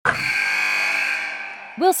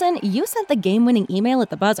Wilson, you sent the game-winning email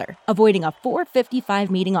at the buzzer, avoiding a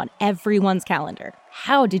 4:55 meeting on everyone's calendar.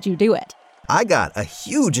 How did you do it? I got a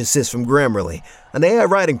huge assist from Grammarly, an AI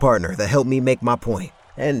writing partner that helped me make my point.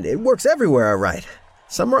 And it works everywhere I write.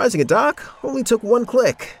 Summarizing a doc only took one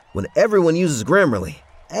click. When everyone uses Grammarly,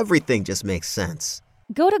 everything just makes sense.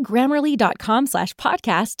 Go to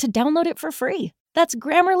Grammarly.com/podcast to download it for free. That's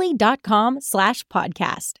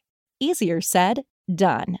Grammarly.com/podcast. Easier said,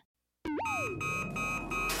 done.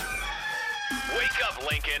 Wake up,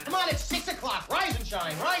 Lincoln. Come on, it's 6 o'clock. Rise and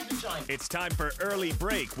shine, rise and shine. It's time for Early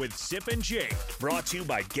Break with Sip and Jake, brought to you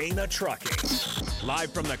by Gaina Trucking.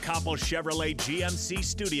 Live from the Coppel Chevrolet GMC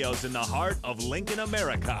studios in the heart of Lincoln,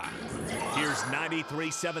 America. Here's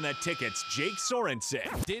 93.7 The Ticket's Jake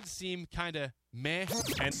Sorensen. Did seem kind of meh.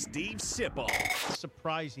 And Steve Sipple.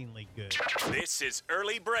 Surprisingly good. This is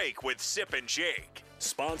Early Break with Sip and Jake,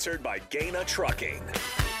 sponsored by Gaina Trucking.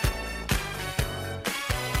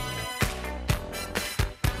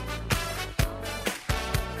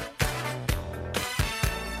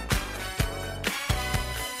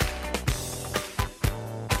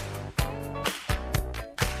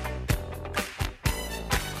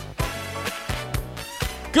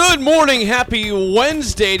 Good morning. Happy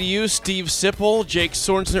Wednesday to you, Steve Sipple, Jake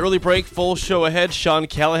Sorensen. Early break, full show ahead. Sean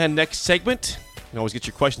Callahan next segment. You can always get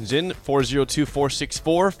your questions in.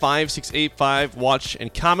 402-464-5685. Watch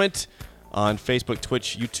and comment on Facebook,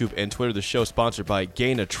 Twitch, YouTube, and Twitter. The show sponsored by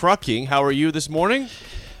Gaina Trucking. How are you this morning?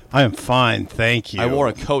 I am fine, thank you. I wore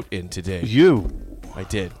a coat in today. You? I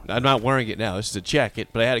did. I'm not wearing it now. This is a jacket,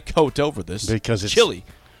 but I had a coat over this. Because it's chilly.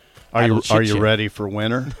 Are you ready for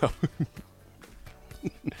winter?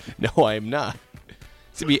 No, I am not.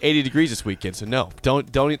 It's going to be 80 degrees this weekend, so no. Don't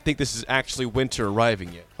even think this is actually winter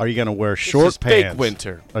arriving yet. Are you going to wear short pants? Fake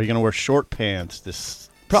winter. Are you going to wear short pants this?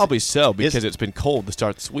 Probably so, because it's been cold to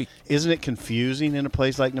start this week. Isn't it confusing in a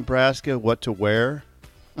place like Nebraska what to wear?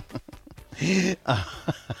 You want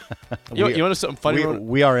to know something funny?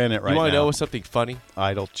 We are in it right now. You want to know something funny?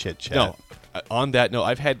 Idle Chit Chat. No. On that note,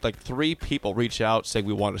 I've had like 3 people reach out saying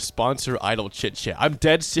we want to sponsor Idle Chit Chat. I'm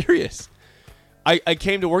dead serious. I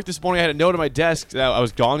came to work this morning. I had a note on my desk that I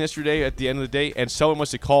was gone yesterday at the end of the day, and someone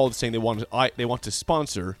must have called saying they want to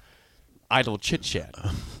sponsor Idle Chit Chat.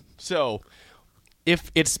 So,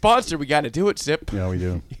 if it's sponsored, we got to do it, Sip. Yeah, we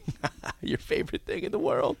do. Your favorite thing in the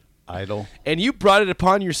world. Idle. And you brought it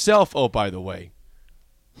upon yourself, oh, by the way.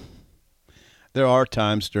 There are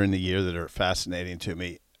times during the year that are fascinating to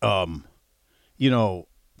me.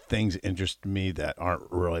 Things interest me that aren't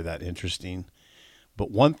really that interesting. But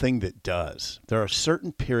one thing that does, there are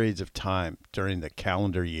certain periods of time during the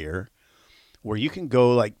calendar year where you can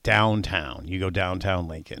go like downtown. You go downtown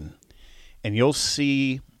Lincoln, and you'll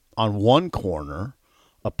see on one corner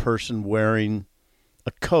a person wearing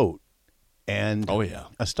a coat and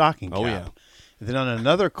a stocking cap. Oh, yeah. And then on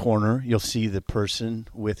another corner, you'll see the person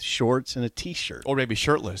with shorts and a T-shirt. Or maybe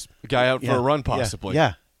shirtless. A guy out for a run, possibly.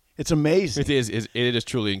 Yeah. It's amazing. It is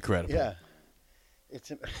truly incredible. Yeah.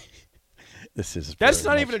 That's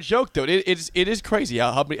not even a joke, though. It is crazy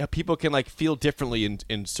how people can like feel differently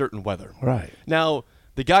in certain weather. Right. Now,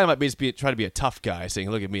 the guy might be trying to be a tough guy,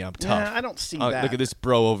 saying, "Look at me, I'm tough." Yeah, I don't see that. Look at this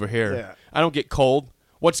bro over here. Yeah. I don't get cold.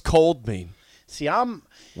 What's cold mean? See, I'm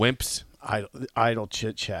wimps. Idle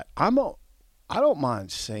Chit Chat. I don't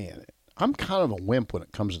mind saying it. I'm kind of a wimp when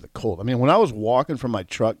it comes to the cold. I mean, when I was walking from my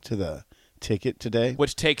truck to the ticket today,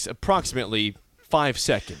 which takes approximately 5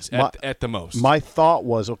 seconds at the most. My thought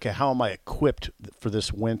was, okay, how am I equipped for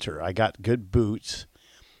this winter? I got good boots,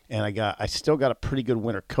 and I still got a pretty good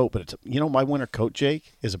winter coat. But my winter coat,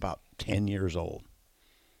 Jake, is about 10 years old.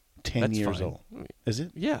 10 That's years fine. old. Is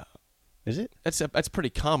it? Yeah. Is it? That's pretty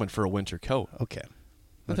common for a winter coat. Okay.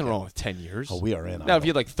 Nothing wrong with 10 years. Oh, we are in. Now, if you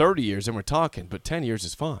had like 30 years, then we're talking, but 10 years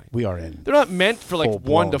is fine. We are in. They're not meant for like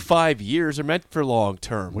full-blown. 1 to 5 years. They're meant for long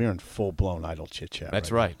term. We're in full-blown Idle Chit Chat. That's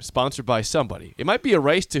right. Sponsored by somebody. It might be a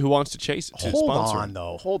race to who wants to chase it.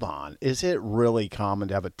 Hold on. Is it really common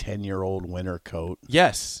to have a 10-year-old winter coat?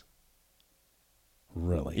 Yes.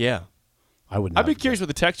 Really? Yeah. I'd be curious what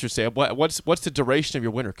the texters say. What's the duration of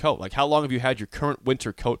your winter coat? Like, how long have you had your current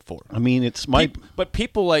winter coat for? I mean, But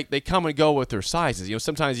people, like, they come and go with their sizes.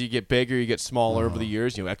 Sometimes you get bigger, you get smaller over the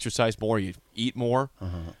years. Exercise more, you eat more.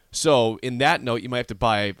 So, in that note, you might have to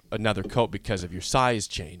buy another coat because of your size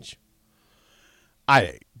change.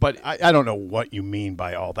 I don't know what you mean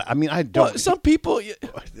by all that. I mean, I don't. Well, some people,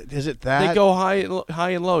 is it that they go high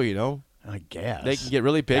and low? I guess they can get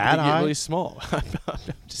really big, they can get really small.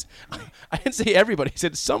 I didn't say everybody. I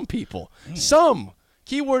said some people. Man. Some.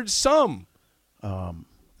 Keyword some.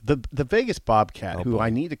 The Vegas Bobcat, who I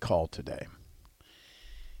need to call today,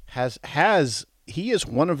 has he is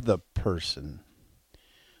one of the person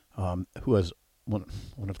who has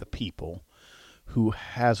one of the people who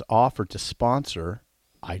has offered to sponsor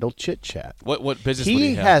Idle Chit Chat. What business would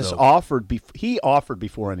he have? Has offered. He offered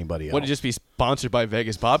before anybody else. Would it just be sponsored by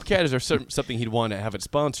Vegas Bobcat? Is there something he'd want to have it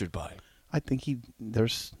sponsored by? I think he.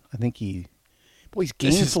 Well, he's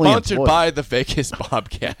This is gainfully sponsored employed. by the Vegas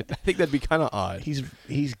Bobcat. I think that'd be kind of odd. He's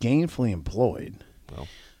gainfully employed.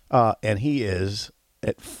 Well. And he is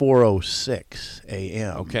at 4:06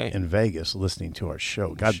 a.m. Okay. in Vegas listening to our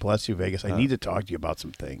show. God bless you, Vegas. I need to talk to you about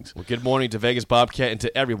some things. Well, good morning to Vegas Bobcat and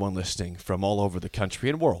to everyone listening from all over the country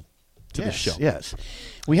and world to the show. Yes,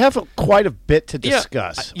 we have quite a bit to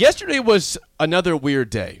discuss. Yesterday was another weird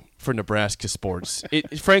day for Nebraska sports.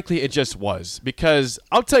 Frankly, it just was. Because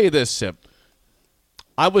I'll tell you this, Sip.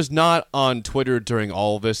 I was not on Twitter during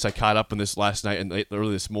all of this. I caught up on this last night and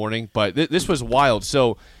early this morning. But this was wild.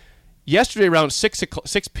 So yesterday around 6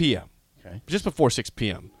 p.m., just before 6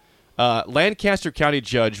 p.m., Lancaster County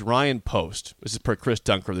Judge Ryan Post, this is per Chris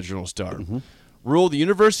Dunker of the Journal-Star, ruled the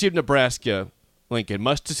University of Nebraska-Lincoln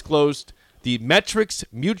must disclose the metrics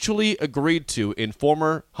mutually agreed to in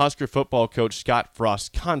former Husker football coach Scott Frost's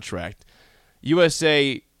contract.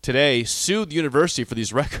 USA Today sued the university for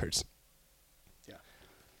these records.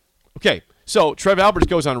 Okay, so Trev Albert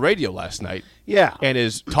goes on radio last night and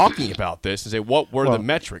is talking about this and say, what were the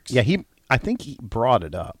metrics? Yeah, I think he brought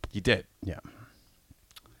it up. He did. Yeah.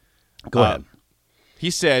 Go ahead. He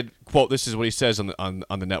said, quote, this is what he says on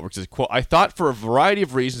the network, says, quote, I thought for a variety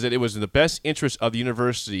of reasons that it was in the best interest of the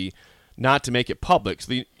university not to make it public.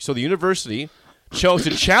 So the university chose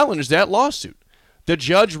to challenge that lawsuit. The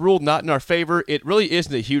judge ruled not in our favor. It really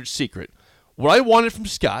isn't a huge secret. What I wanted from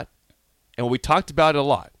Scott, and what we talked about a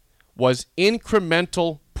lot, was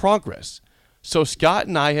incremental progress. So Scott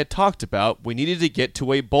and I had talked about we needed to get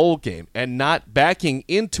to a bowl game and not backing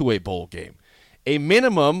into a bowl game. A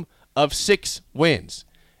minimum of 6 wins.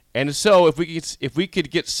 And so if we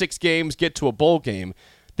could get 6 games, get to a bowl game,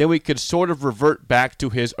 then we could sort of revert back to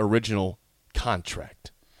his original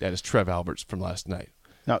contract. That is Trev Albert's from last night.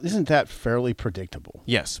 Now, isn't that fairly predictable?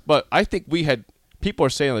 Yes, but I think people are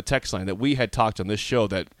saying on the text line that we had talked on this show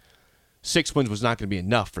that 6 wins was not going to be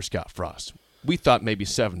enough for Scott Frost. We thought maybe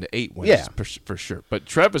 7 to 8 wins for sure. But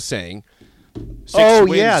Trev is saying 6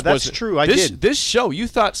 wins. Yeah, that's true. This show, you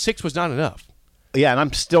thought 6 was not enough. Yeah, and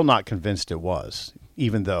I'm still not convinced it was,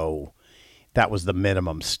 even though that was the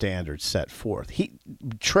minimum standard set forth.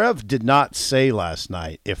 Trev did not say last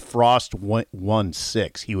night if Frost won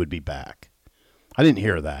 6, he would be back. I didn't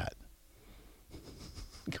hear that.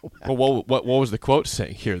 Well, what was the quote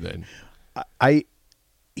saying here then?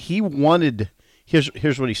 He wanted.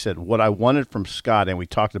 Here's what he said. What I wanted from Scott, and we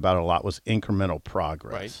talked about it a lot, was incremental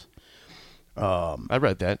progress. Right. I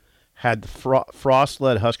read that. Had the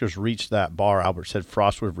Frost-led Huskers reached that bar, Albert said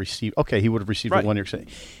Frost would have received. Okay, he would have received a 1-year extension.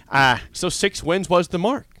 So 6 wins was the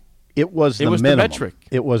mark. It was the minimum. The metric.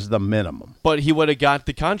 It was the minimum. But he would have got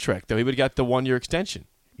the contract, though. He would have got the 1-year extension.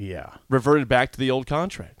 Yeah. Reverted back to the old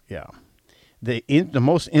contract. Yeah. The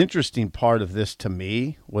most interesting part of this to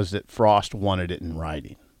me was that Frost wanted it in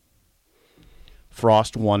writing.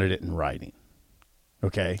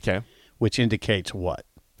 Okay? Okay. Which indicates what?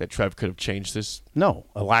 That Trev could have changed this? No,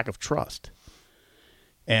 a lack of trust.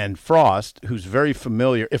 And Frost, who's very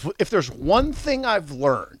familiar, if there's one thing I've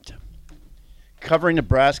learned covering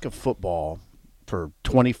Nebraska football for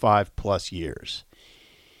 25 plus years,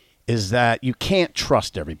 is that you can't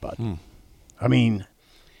trust everybody. I mean,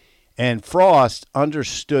 and Frost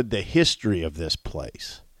understood the history of this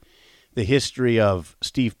place, the history of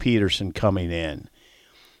Steve Peterson coming in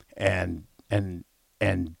and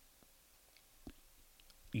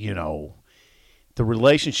you know, the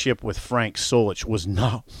relationship with Frank Solich was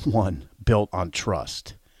not one built on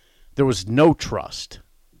trust. There was no trust,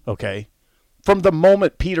 okay? From the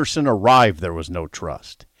moment Peterson arrived, there was no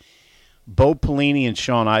trust. Bo Pelini and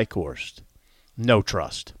Sean Eichhorst, no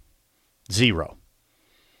trust. 0.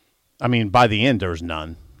 I mean, by the end, there was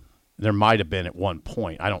none. There might have been at one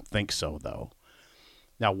point. I don't think so, though.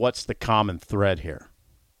 Now, what's the common thread here?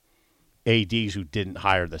 ADs who didn't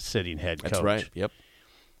hire the sitting head coach. That's right, yep.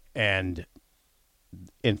 And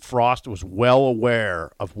Frost was well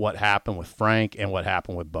aware of what happened with Frank and what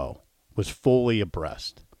happened with Bo, was fully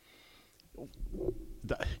abreast.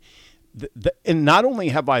 And not only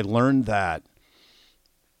have I learned that,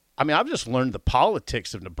 I mean, I've just learned the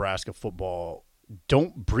politics of Nebraska football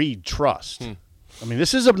don't breed trust. I mean,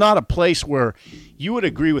 this is not a place where you would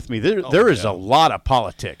agree with me. There is a lot of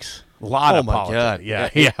politics. A lot of politics. God.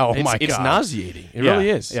 Yeah. Oh, my God. It's nauseating. It really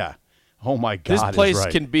is. Yeah. Oh, my God. This place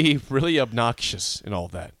can be really obnoxious and all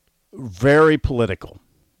that. Very political.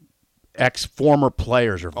 ex-former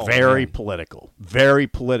players are very political. Very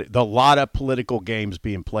political. A lot of political games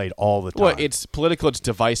being played all the time. Well, it's political, it's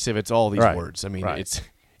divisive, it's all these words. I mean,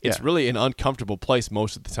 it's really an uncomfortable place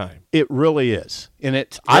most of the time. It really is. And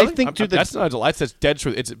it's really? I think that's not a lie, that's dead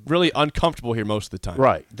true. It's really uncomfortable here most of the time.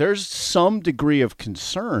 Right. There's some degree of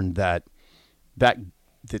concern that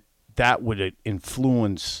would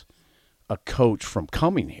influence a coach from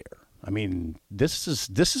coming here. I mean, this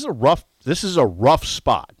is a rough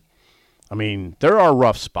spot. I mean, there are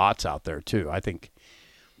rough spots out there too.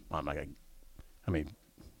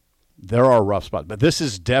 There are rough spots, but this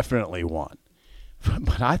is definitely one.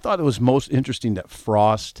 But I thought it was most interesting that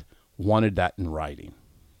Frost wanted that in writing.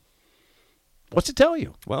 What's it tell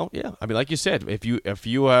you? Well, yeah. I mean, like you said, if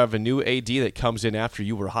you have a new AD that comes in after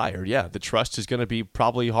you were hired, yeah, the trust is going to be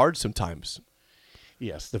probably hard sometimes.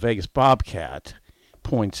 Yes, the Vegas Bobcat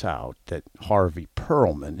points out that Harvey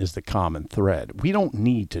Perlman is the common thread. We don't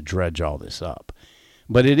need to dredge all this up,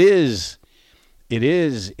 but it is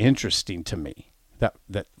interesting to me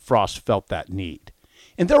that Frost felt that need,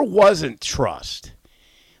 and there wasn't trust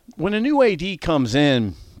when a new AD comes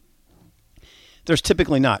in. There's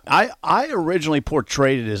typically not. I originally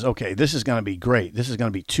portrayed it as, okay, this is going to be great. This is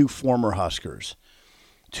going to be two former Huskers,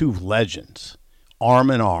 two legends, arm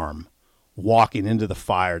in arm, walking into the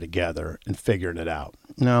fire together and figuring it out.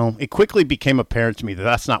 No, it quickly became apparent to me that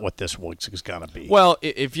that's not what this is going to be. Well,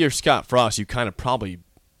 if you're Scott Frost, you kind of probably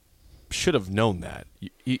should have known that.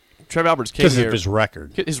 Trev Albert's came here because of his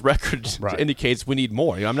record. His record indicates we need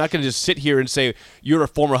more. I'm not going to just sit here and say you're a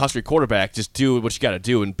former Husker quarterback. Just do what you got to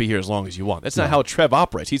do and be here as long as you want. That's not how Trev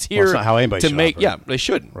operates. He's here it's not how anybody to make. Operate. Yeah, they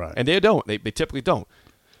shouldn't, right. And they don't. They typically don't.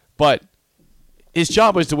 But his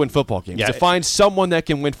job was to win football games. To find someone that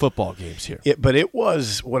can win football games here. But it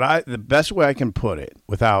was the best way I can put it.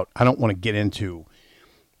 Without, I don't want to get into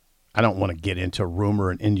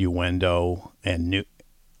rumor and innuendo and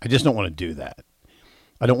I just don't want to do that.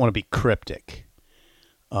 I don't want to be cryptic.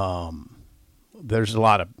 There's a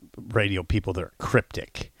lot of radio people that are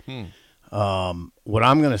cryptic. What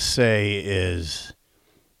I'm going to say is,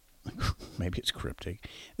 maybe it's cryptic.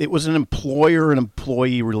 It was an employer and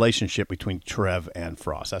employee relationship between Trev and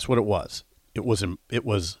Frost. That's what it was. It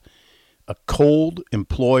was a cold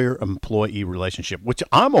employer-employee relationship, which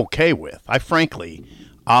I'm okay with. I personally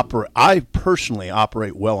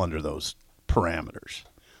operate well under those parameters.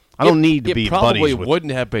 I don't need to be buddies with. It probably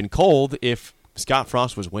wouldn't have been cold if Scott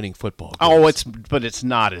Frost was winning football games. Oh, it's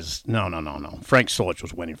not as no. Frank Solich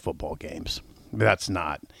was winning football games. That's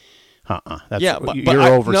not. That's, yeah, but you're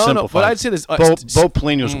oversimplifying. No, but I'd say this. Bo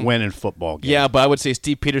Pelini was winning football games. Yeah, but I would say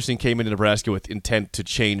Steve Peterson came into Nebraska with intent to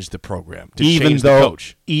change the program, to even change though, the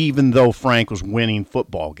coach. Even though Frank was winning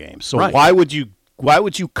football games, so right. why would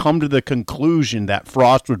you come to the conclusion that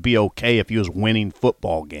Frost would be okay if he was winning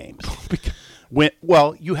football games?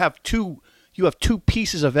 You have two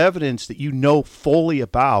pieces of evidence that you know fully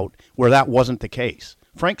about where that wasn't the case.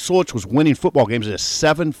 Frank Solich was winning football games at a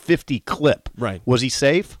 750 clip. Right. Was he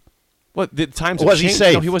safe? Well, the times was have changed. He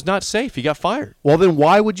safe? No, he was not safe. He got fired. Well, then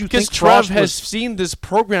why would you think Trev Frost has seen this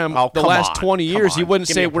program the last 20 years. He wouldn't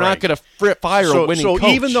say we're not going to fire a winning coach. So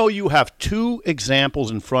even though you have two examples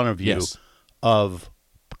in front of you of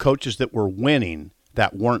coaches that were winning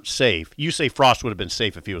that weren't safe, you say Frost would have been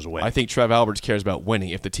safe if he was winning. I think Trev Alberts cares about winning.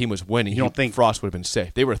 If the team was winning, you don't think Frost would have been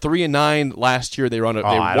safe. They were 3-9 last year. They were 1-2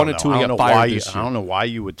 and got fired this year. I don't know why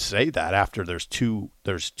you would say that after there's two.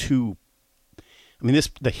 I mean,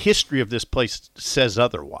 the history of this place says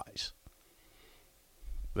otherwise.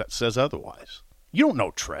 That says otherwise. You don't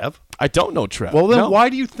know Trev. I don't know Trev. Well, then no. Why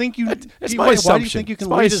do you think you? It's my assumption. Why do you think you can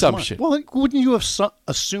read his mind? Well, wouldn't you have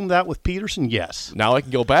assumed that with Peterson? Yes. Now I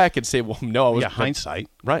can go back and say, well, no, I was hindsight.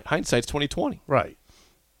 Right, hindsight's 20/20. Right.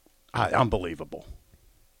 Unbelievable.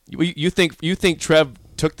 You think Trev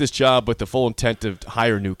took this job with the full intent to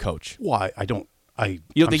hire a new coach? Why? I don't. You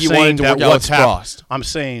don't think he wanted to work out with Frost? I'm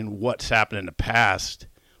saying what's happened in the past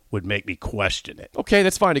would make me question it. Okay,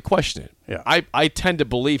 that's fine to question it. Yeah. I tend to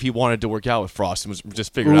believe he wanted to work out with Frost and was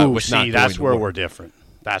just figuring out what's not going to work. That's where we're different.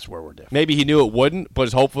 That's where we're different. Maybe he knew it wouldn't, but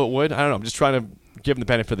was hopeful it would. I don't know. I'm just trying to give him the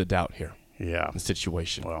benefit of the doubt here. Yeah. The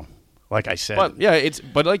situation. Well, like I said.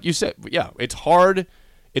 But like you said, it's hard.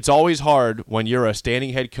 It's always hard when you're a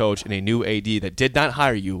standing head coach and a new AD that did not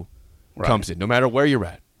hire you comes in, no matter where you're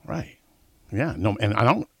at. Right. Yeah. No, and I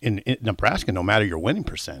don't in Nebraska, no matter your winning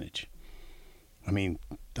percentage. I mean,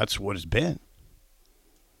 that's what it's been.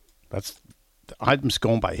 I'm just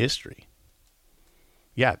going by history.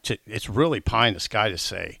 Yeah, it's really pie in the sky to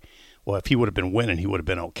say, well, if he would have been winning, he would have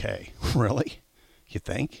been okay. Really? You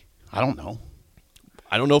think? I don't know.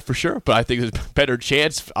 I don't know for sure, but I think there's a better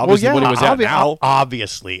chance, obviously, when he was at now.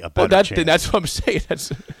 Obviously, a better chance. That's what I'm saying.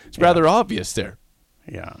 It's rather obvious there.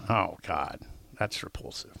 Yeah. Oh, God. That's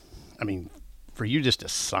repulsive. I mean, for you just to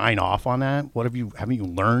sign off on that, haven't you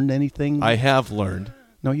learned anything? I have learned.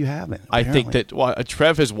 No, you haven't. I think that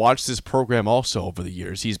Trev has watched this program also over the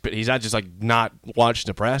years. He's not just like not watched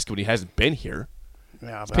Nebraska when he hasn't been here.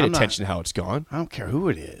 Yeah, he's paying attention to how it's gone. I don't care who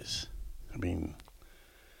it is. I mean,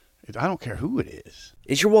 I don't care who it is.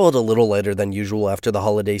 Is your wallet a little lighter than usual after the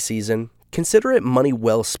holiday season? Consider it money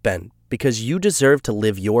well spent, because you deserve to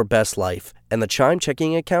live your best life, and the Chime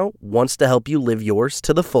checking account wants to help you live yours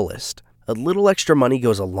to the fullest. A little extra money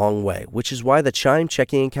goes a long way, which is why the Chime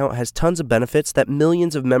checking account has tons of benefits that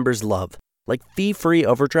millions of members love, like fee-free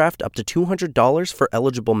overdraft up to $200 for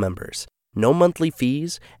eligible members, no monthly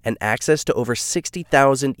fees, and access to over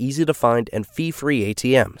 60,000 easy-to-find and fee-free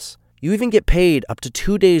ATMs. You even get paid up to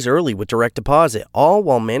 2 days early with direct deposit, all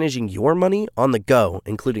while managing your money on the go,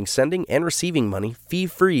 including sending and receiving money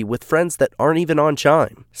fee-free with friends that aren't even on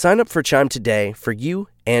Chime. Sign up for Chime today for you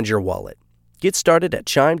and your wallet. Get started at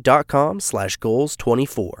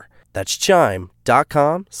chime.com/goals24. That's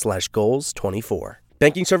chime.com/goals24.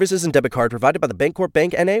 Banking services and debit card provided by the Bancorp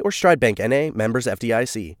Bank N.A. or Stride Bank N.A. members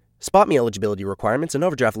FDIC. Spot me eligibility requirements and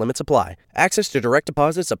overdraft limits apply. Access to direct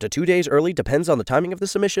deposits up to 2 days early depends on the timing of the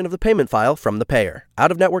submission of the payment file from the payer.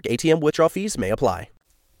 Out-of-network ATM withdrawal fees may apply.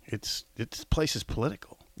 This place is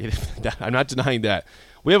political. I'm not denying that.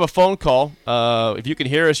 We have a phone call. If you can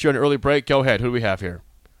hear us, you're on an early break. Go ahead. Who do we have here?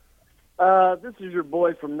 This is your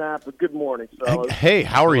boy from Napa. Good morning, fellas. Hey,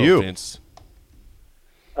 how are you? Vince.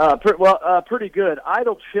 Pretty good.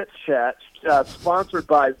 Idle Chit Chat, sponsored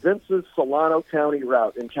by Vince's Solano County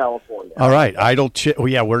route in California. All right, Idle Chit. Oh,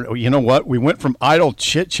 yeah, you know what? We went from Idle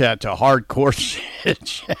Chit Chat to hardcore chit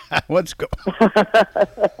chat. Let's go.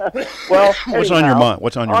 Well, what's on your mind?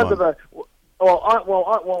 What's on your mind?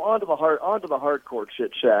 Onto the hardcore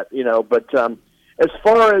chit chat. But as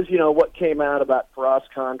far as what came out about Frost's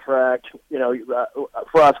contract,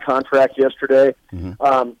 Frost's contract yesterday.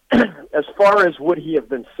 Mm-hmm. As far as would he have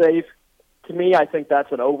been safe, to me, I think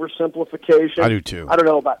that's an oversimplification. I do too. I don't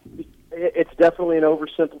know about. It's definitely an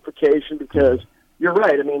oversimplification because you're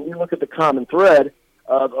right. I mean, you look at the common thread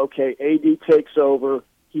of AD takes over.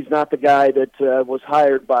 He's not the guy that was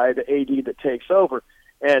hired by the AD that takes over,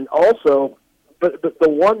 and also, but the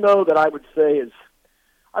one though that I would say is.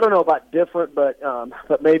 I don't know about different, but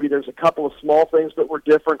maybe there's a couple of small things that were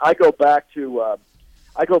different. I go back to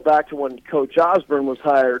when Coach Osborne was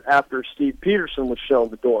hired after Steve Peterson was shown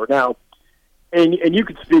the door. Now, and you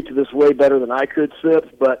could speak to this way better than I could,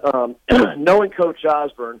 Sip, but knowing Coach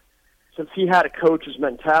Osborne, since he had a coach's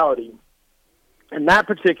mentality, in that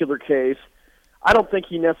particular case, I don't think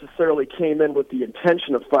he necessarily came in with the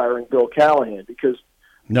intention of firing Bill Callahan because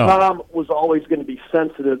Tom was always going to be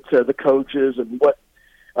sensitive to the coaches and what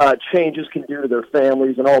changes can do to their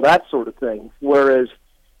families and all that sort of thing. Whereas,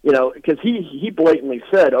 because he blatantly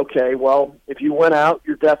said, okay, well, if you went out,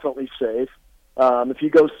 you're definitely safe. If you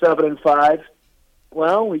go 7-5,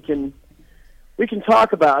 well, we can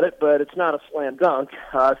talk about it, but it's not a slam dunk.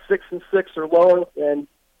 6-6 or lower, and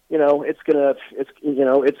it's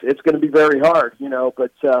gonna be very hard.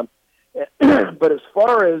 But but as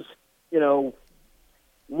far as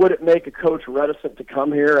would it make a coach reticent to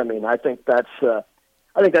come here? I mean, I think that's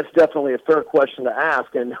definitely a fair question to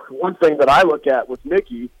ask. And one thing that I look at with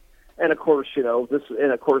Mickey, and of course, this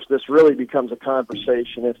really becomes a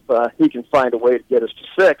conversation if he can find a way to get us to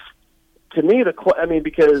 6. To me,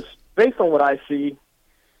 because based on what I see,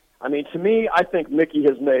 to me, I think Mickey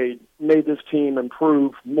has made this team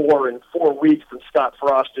improve more in 4 weeks than Scott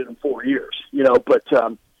Frost did in 4 years. But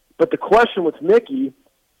the question with Mickey.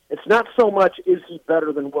 It's not so much is he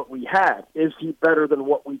better than what we had, is he better than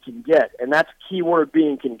what we can get? And that's key word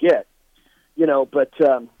being can get. But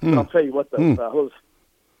I'll tell you what, though,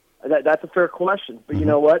 that's a fair question. But you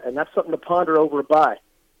know what? And that's something to ponder over a bye.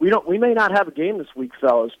 We may not have a game this week,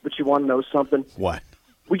 fellas, but you want to know something? What?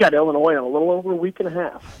 We got Illinois in a little over a week and a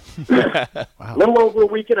half. Wow. A little over a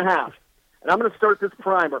week and a half. And I'm going to start this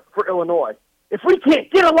primer for Illinois. If we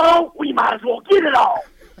can't get along, we might as well get it all.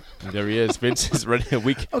 There he is. Vince is ready a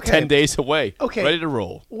week, 10 days away. Okay. Ready to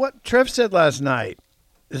roll. What Trev said last night,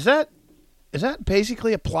 does that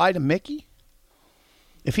basically apply to Mickey?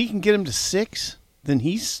 If he can get him to 6, then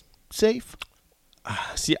he's safe?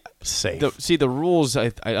 Safe. The rules,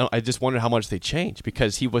 I just wonder how much they change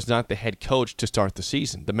because he was not the head coach to start the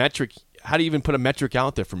season. The metric, how do you even put a metric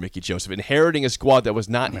out there for Mickey Joseph? Inheriting a squad that was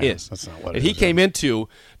not his. That's not what it is. He came into,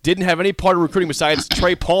 didn't have any part of recruiting besides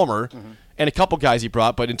Trey Palmer and a couple guys he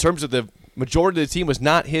brought, but in terms of the majority of the team was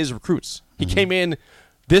not his recruits. He came in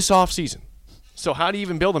this offseason. So how do you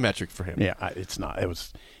even build a metric for him? Yeah, it's not.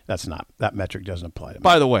 That metric doesn't apply to me.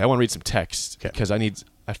 By the way, I want to read some text because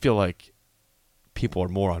I feel like people are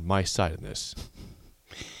more on my side in this.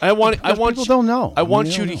 People don't know. I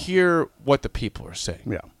want you to hear what the people are saying.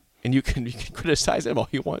 Yeah. And you can criticize them all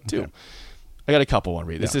you want to. Okay. I got a couple I want to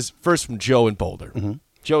read. This is first from Joe in Boulder. Mm-hmm.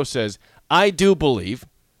 Joe says, I do believe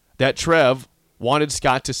that Trev wanted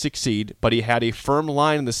Scott to succeed, but he had a firm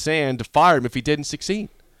line in the sand to fire him if he didn't succeed.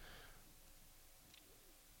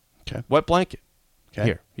 Okay. Wet blanket. Okay.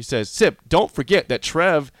 Here. He says, Sip, don't forget that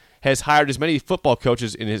Trev has hired as many football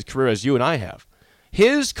coaches in his career as you and I have.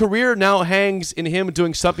 His career now hangs in him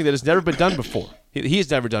doing something that has never been done before. He's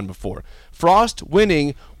never done before. Frost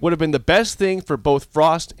winning would have been the best thing for both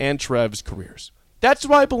Frost and Trev's careers. That's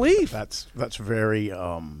what I believe. That's very.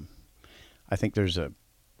 I think there's a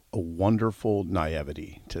wonderful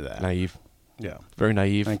naivety to that. Naive. Yeah. Very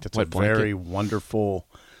naive. I think that's very wonderful.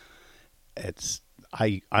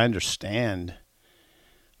 I understand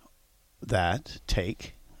that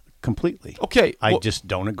take completely. Okay. I just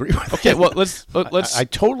don't agree with it. Okay, well, let's I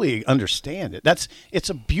totally understand it. It's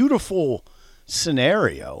a beautiful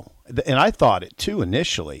scenario, and I thought it too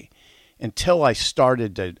initially until I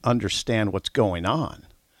started to understand what's going on.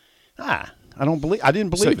 I didn't believe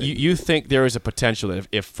it. So you think there is a potential that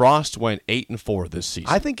if Frost went 8-4 this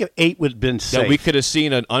season, I think if 8 would have been safe, that we could have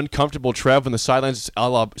seen an uncomfortable Trev on the sidelines, a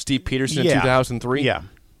la Steve Peterson in 2003. Yeah.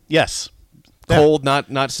 Yes. Cold,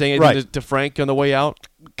 not saying anything to Frank on the way out.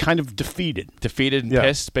 Kind of defeated and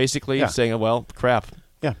pissed, basically, saying, "Well, crap,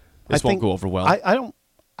 this won't go over well."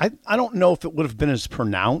 I don't know if it would have been as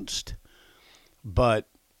pronounced, but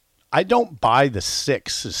I don't buy the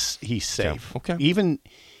 6 as he's safe. Okay.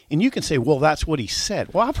 And you can say, well, that's what he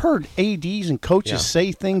said. Well, I've heard ADs and coaches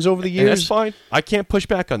say things over the years. And that's fine. I can't push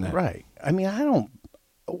back on that. Right.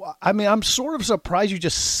 I'm sort of surprised you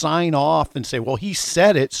just sign off and say, well, he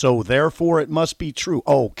said it, so therefore it must be true.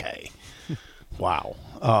 Okay. Wow.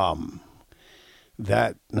 I'm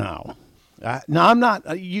not.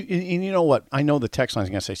 You know what? I know the text line is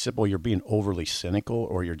going to say, Sybil, you're being overly cynical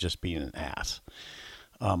or you're just being an ass.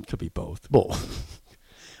 Could be both.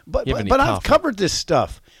 But I've covered this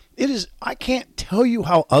stuff. It is. I can't tell you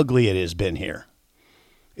how ugly it has been here.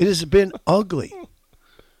 It has been ugly.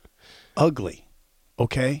 Ugly.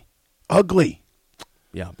 Okay? Ugly.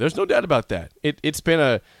 Yeah, there's no doubt about that. It's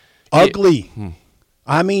been ugly.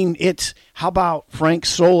 I mean, how about Frank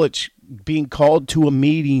Solich being called to a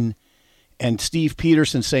meeting and Steve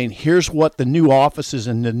Peterson saying, here's what the new offices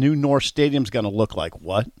and the new North Stadium is going to look like.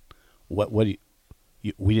 What we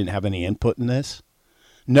didn't have any input in this?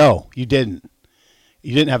 No, you didn't.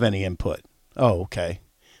 You didn't have any input. Oh, okay.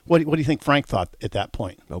 What do you think Frank thought at that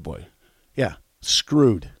point? Oh, boy. Yeah,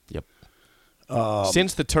 screwed. Yep.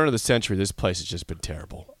 Since the turn of the century, this place has just been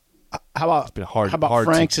terrible. How about it's been hard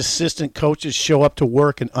Frank's assistant coaches show up to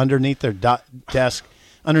work and underneath their desk,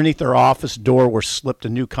 underneath their office door, were slipped a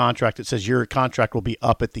new contract that says your contract will be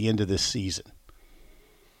up at the end of this season.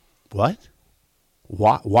 What?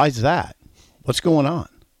 Why's that? What's going on?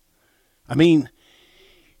 I mean,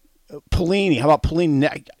 Pelini. How about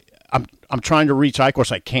Pelini? I'm trying to reach. Of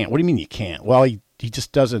course, I can't. What do you mean you can't? Well, he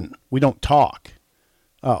just doesn't. We don't talk.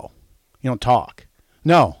 Oh, you don't talk?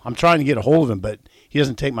 No, I'm trying to get a hold of him, but he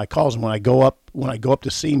doesn't take my calls. And when I go up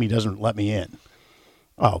to see him, he doesn't let me in.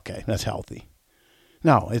 Oh, okay, that's healthy.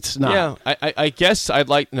 No, it's not. Yeah, I guess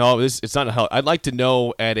it's not healthy. I'd like to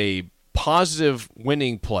know at a positive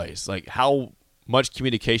winning place, like how much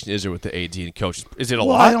communication is there with the AD and coaches? Is it a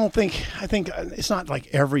lot? I think it's not like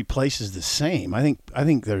every place is the same. I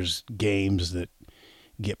think there's games that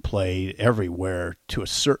get played everywhere to a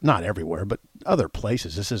certain, not everywhere, but other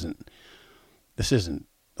places. This isn't.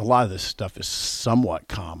 A lot of this stuff is somewhat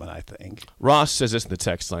common, I think. Ross says this in the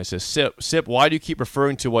text line. He says, Sip, why do you keep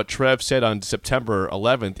referring to what Trev said on September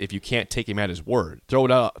 11th if you can't take him at his word? Throw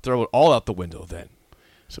it all out the window then.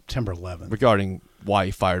 September 11th. Regarding why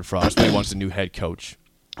he fired Frost, why he wants a new head coach.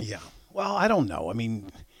 Yeah. Well, I don't know.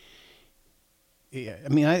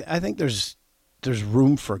 I think there's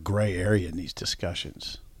room for gray area in these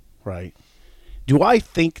discussions, right? Do I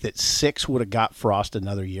think that 6 would have got Frost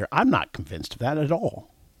another year? I'm not convinced of that at all.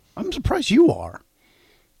 I'm surprised you are.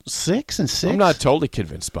 6 and 6? I'm not totally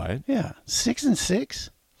convinced by it. Yeah. 6 and 6?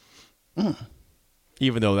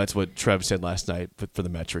 Even though that's what Trev said last night for the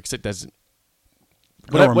metrics. It doesn't.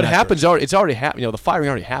 What happens, it's already happened. The firing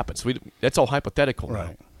already happened. So that's all hypothetical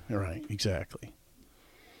now. Right. Exactly.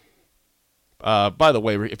 By the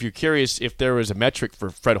way, if you're curious if there was a metric for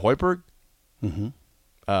Fred Hoiberg, mm-hmm.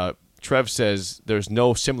 Trev says there's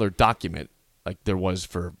no similar document like there was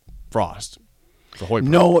for Frost. for Hoiberg.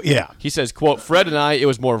 No, yeah. He says, quote, Fred and I, it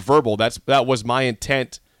was more verbal. That was my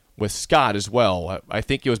intent with Scott as well. I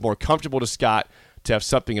think it was more comfortable to Scott to have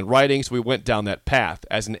something in writing, so we went down that path.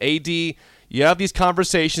 As an AD, you have these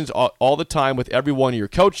conversations all the time with every one of your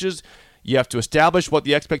coaches. You have to establish what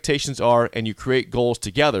the expectations are, and you create goals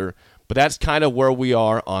together. But that's kind of where we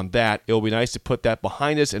are on that. It'll be nice to put that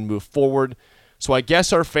behind us and move forward. So I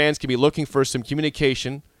guess our fans can be looking for some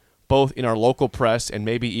communication, both in our local press and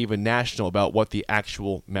maybe even national, about what the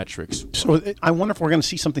actual metrics were. So I wonder if we're going to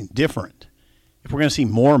see something different, if we're going to see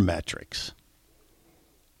more metrics.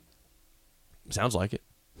 Sounds like it.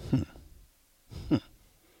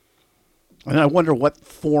 And I wonder what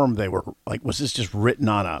form they were, like, was this just written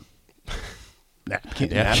on a napkin?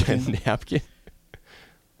 Napkin?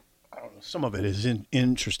 I don't know. Some of it is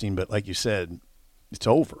interesting, but like you said, it's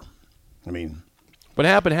over. I mean. What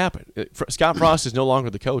happened. Scott Frost is no longer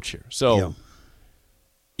the coach here. So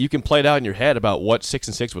you can play it out in your head about what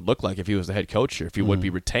 6-6 would look like if he was the head coach here, if he would be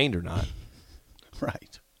retained or not.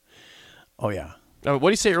 Right. Oh, yeah. Now, what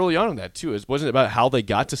did he say early on in that, too? Wasn't it about how they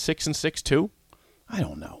got to 6-6, too? I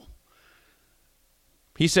don't know.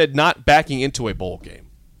 He said not backing into a bowl game.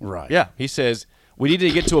 Right. Yeah, he says we needed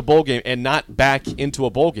to get to a bowl game and not back into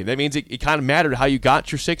a bowl game. That means it kind of mattered how you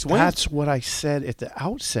got your 6 wins. That's what I said at the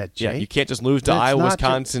outset, Jake. Yeah, you can't just lose to Iowa,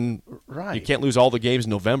 Wisconsin. Right. You can't lose all the games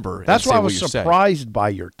in November. That's why I was surprised by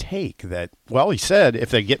your take that, well, he said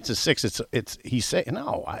if they get to 6, it's he said,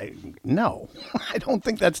 no, I don't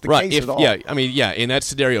think that's the case at all. Yeah, I mean, in that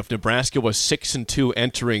scenario, if Nebraska was 6-2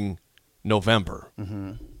 entering November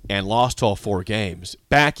and lost all 4 games,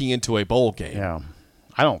 backing into a bowl game. Yeah.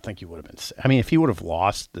 I don't think he would have been. I mean, if he would have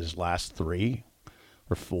lost his last 3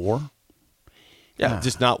 or 4. Yeah,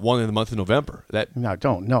 just not one in the month of November. No.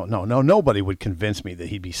 Nobody would convince me that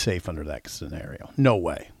he'd be safe under that scenario. No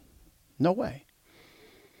way.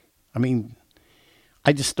 I mean,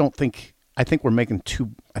 I just don't think. I think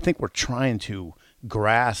we're trying to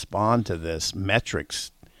grasp onto this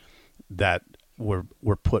metrics that were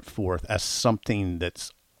put forth as something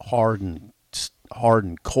that's hard and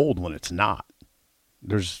cold when it's not.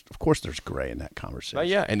 There's gray in that conversation.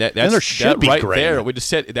 Yeah, and there should be right gray there. We just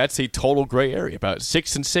said that's a total gray area. About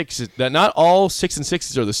 6-6, that not all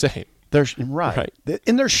 6-6s are the same. There's right,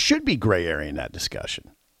 and there should be gray area in that discussion.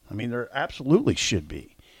 I mean, there absolutely should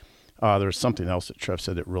be. There's something else that Trev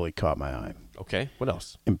said that really caught my eye. Okay, what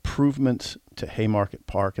else? Improvements to Haymarket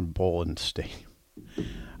Park and Bowling Stadium.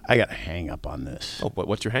 I got a hang up on this. Oh,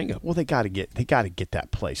 what's your hang up? Well, they got to get that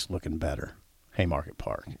place looking better. Haymarket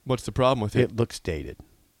Park. What's the problem with it? It looks dated.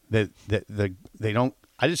 They don't.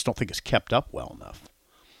 I just don't think it's kept up well enough.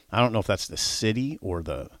 I don't know if that's the city or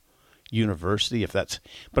the university. But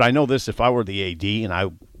I know this: if I were the AD and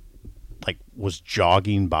I was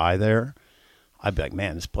jogging by there, I'd be like,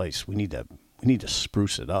 man, this place we need to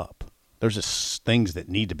spruce it up. There's just things that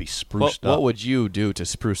need to be spruced up. What would you do to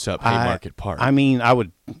spruce up Haymarket Park? I mean, I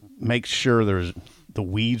would make sure the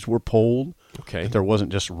weeds were pulled. Okay. That there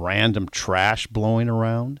wasn't just random trash blowing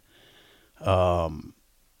around.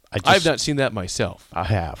 I've not seen that myself. I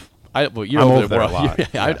have. You're over there a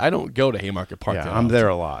lot. Yeah. I don't go to Haymarket Park. Yeah, I'm there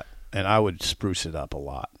a lot, and I would spruce it up a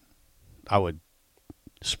lot. I would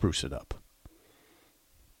spruce it up.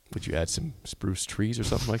 Would you add some spruce trees or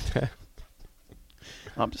something like that?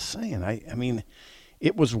 I'm just saying. I mean,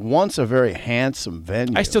 it was once a very handsome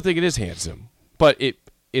venue. I still think it is handsome, but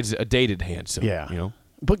it's a dated handsome. Yeah. You know.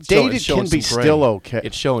 But dated can be still okay.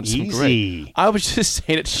 It's showing some Easy. gray. I was just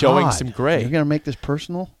saying it's showing some gray. You're going to make this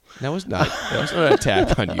personal? That was not an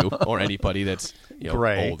attack on you or anybody that's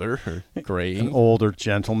gray. Older or gray. An older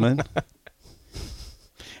gentleman.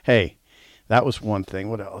 Hey, that was one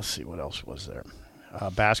thing. Let's see. What else was there?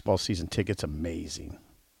 Basketball season tickets, amazing.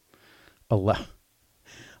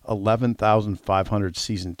 11,500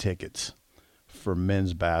 season tickets for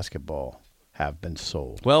men's basketball have been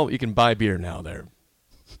sold. Well, you can buy beer now there.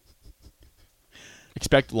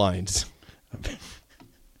 Expect lines.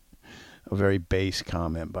 A very base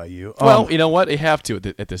comment by you. Well, you know what? They have to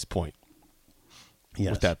at this point.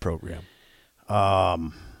 Yes. With that program.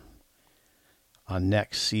 On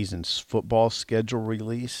next season's football schedule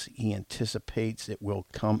release, he anticipates it will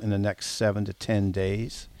come in the next 7 to 10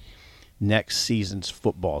 days. Next season's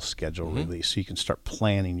football schedule release, so you can start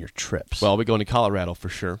planning your trips. Well, I'll be going to Colorado for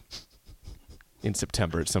sure in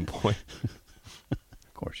September at some point.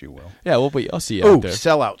 Of course you will. Yeah, I'll see you out there.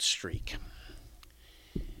 Sellout streak.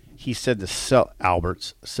 He said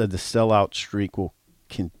Alberts said the sellout streak will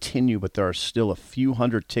continue, but there are still a few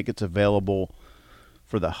hundred tickets available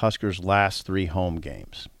for the Huskers' last 3 home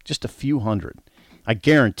games. Just a few hundred. I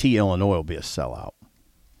guarantee Illinois will be a sellout.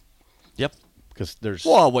 Yep. Because there's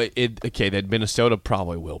Well, wait, then Minnesota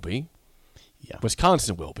probably will be. Yeah.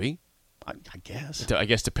 Wisconsin will be. I guess. I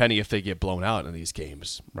guess depending if they get blown out in these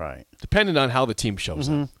games. Right. Depending on how the team shows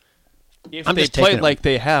up. If I'm they just play taking it- like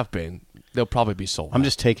they have been, they'll probably be sold I'm out.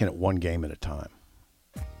 just taking it one game at a time.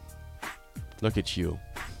 Look at you.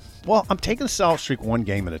 Well, I'm taking the South streak one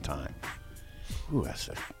game at a time. Ooh,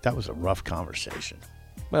 that was a rough conversation.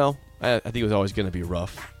 Well, I think it was always going to be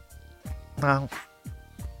rough. Well,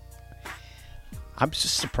 I'm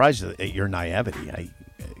just surprised at your naivety.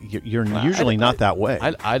 You're usually not that way.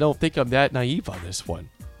 I don't think I'm that naive on this one.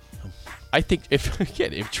 I think if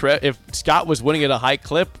Scott was winning at a high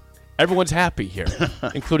clip, everyone's happy here,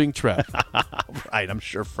 including Trev. Right, I'm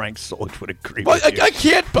sure Frank Solich would agree But with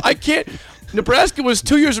you. I can't. Nebraska was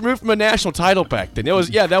 2 years removed from a national title back then.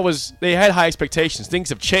 They had high expectations. Things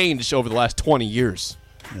have changed over the last 20 years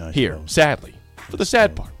here, sadly. For the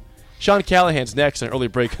sad part. Sean Callahan's next on an early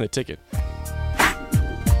break on the ticket.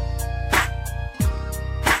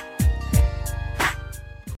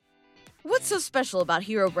 What's so special about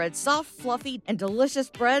Hero Bread's soft, fluffy, and delicious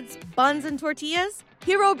breads, buns, and tortillas?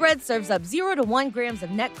 Hero Bread serves up 0 to 1 grams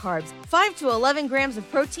of net carbs, 5 to 11 grams of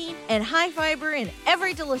protein, and high fiber in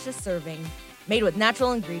every delicious serving. Made with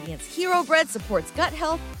natural ingredients, Hero Bread supports gut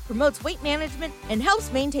health, promotes weight management, and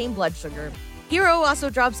helps maintain blood sugar. Hero also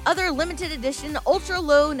drops other limited edition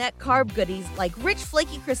ultra-low net carb goodies like rich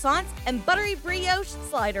flaky croissants and buttery brioche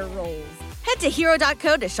slider rolls. Head to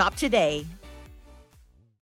hero.co to shop today.